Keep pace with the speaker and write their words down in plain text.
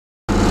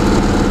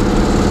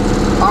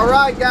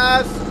Alright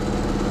guys,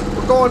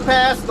 we're going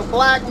past the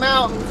Black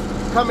Mountains,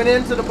 coming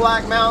into the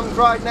Black Mountains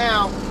right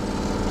now.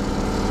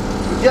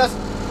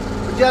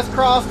 We just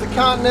crossed the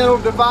Continental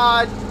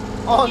Divide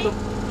on the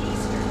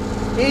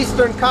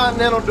Eastern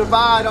Continental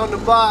Divide on the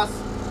bus,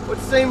 which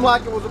seemed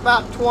like it was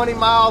about 20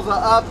 miles of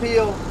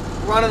uphill,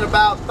 running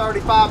about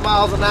 35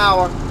 miles an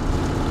hour.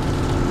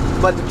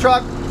 But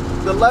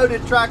the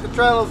loaded tractor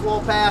trailers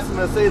won't pass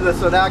us either,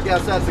 so I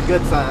guess that's a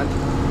good sign.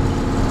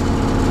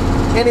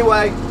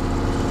 Anyway,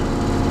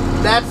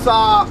 that's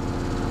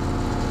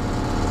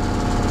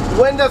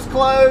windows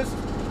closed,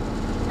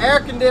 air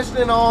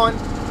conditioning on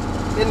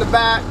in the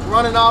back,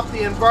 running off the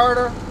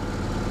inverter,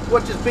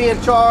 which is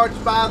being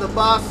charged by the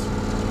bus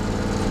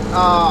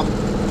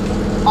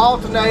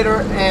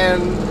alternator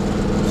and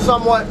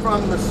somewhat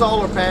from the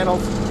solar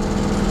panels.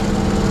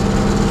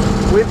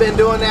 We've been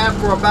doing that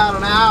for about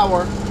an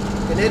hour,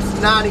 and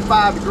it's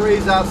 95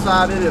 degrees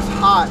outside. It is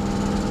hot.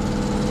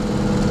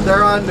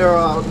 They're under,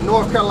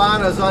 North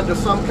Carolina is under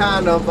some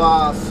kind of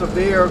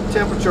severe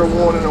temperature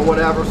warning or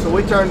whatever, so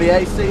we turned the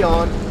AC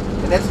on,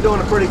 and it's doing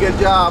a pretty good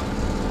job.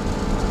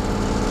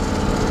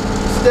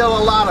 Still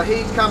a lot of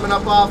heat coming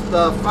up off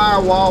the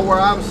firewall where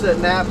I'm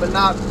sitting at, but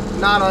not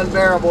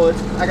unbearable.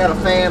 I got a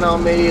fan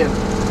on me, and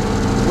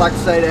like I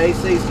say, the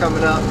AC's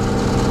coming up.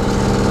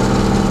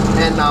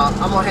 And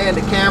I'm gonna hand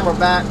the camera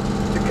back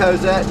to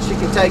Cosette. She's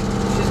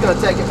gonna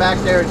take it back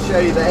there and show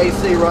you the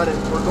AC running.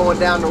 We're going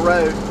down the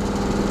road.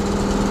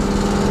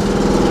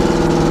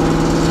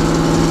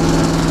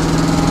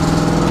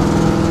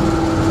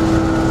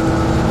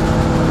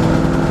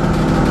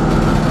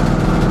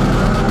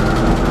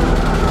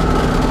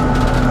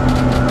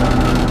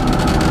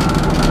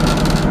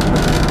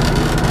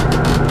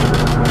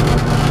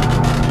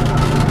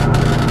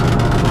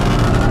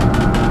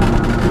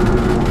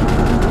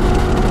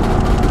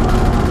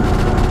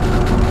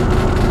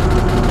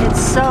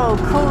 So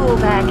cool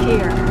back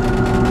here.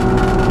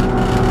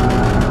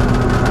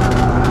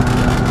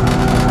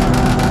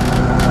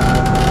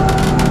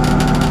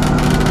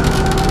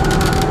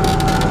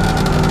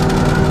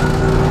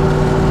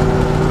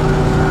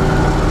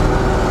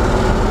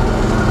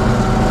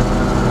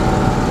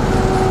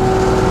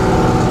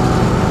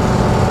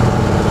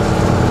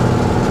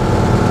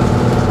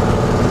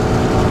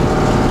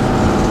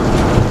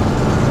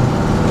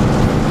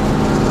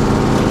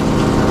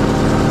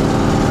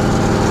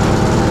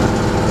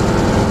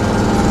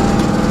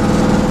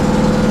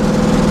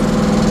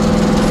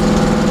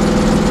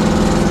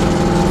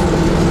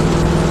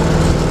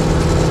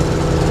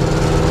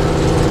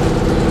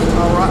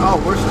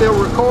 Still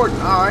recording,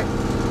 alright.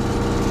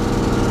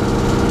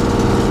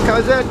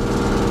 Cosette,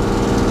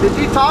 did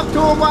you talk to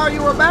him while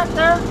you were back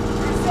there? I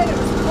said it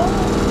was cold.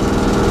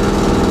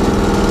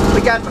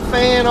 We got the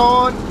fan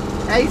on,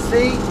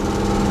 AC,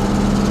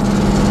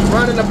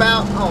 running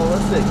about,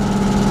 let's see.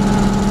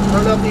 I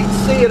don't know if you can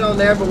see it on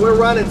there, but we're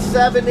running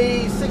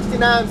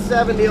 69,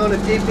 70 on the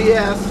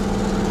GPS,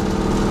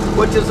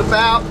 which is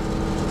about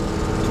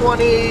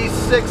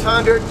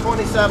 2,600,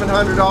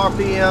 2,700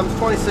 RPMs,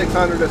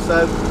 2,600 or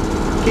so.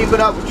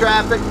 Keeping up with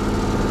traffic,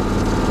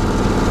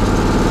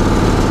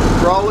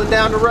 rolling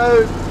down the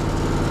road.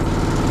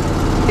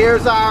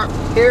 Here's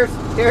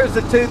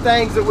the two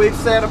things that we've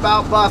said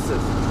about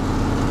buses.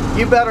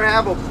 You better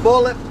have a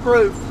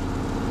bulletproof,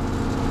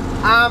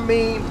 I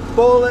mean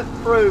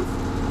bulletproof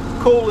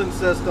cooling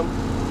system,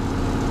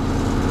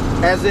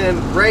 as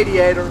in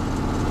radiator,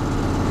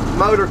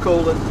 motor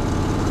cooling,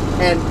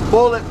 and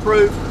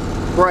bulletproof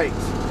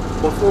brakes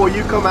before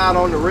you come out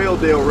on the real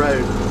deal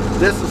road.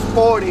 This is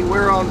 40,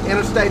 we're on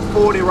Interstate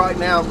 40 right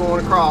now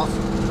going across.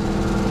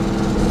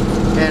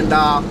 And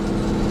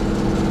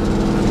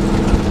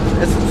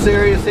it's some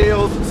serious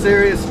hills and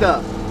serious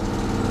stuff.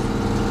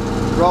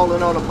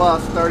 Rolling on a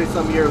bus, 30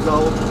 some years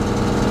old.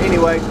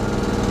 Anyway,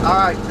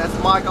 alright, that's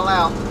Michael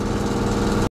out.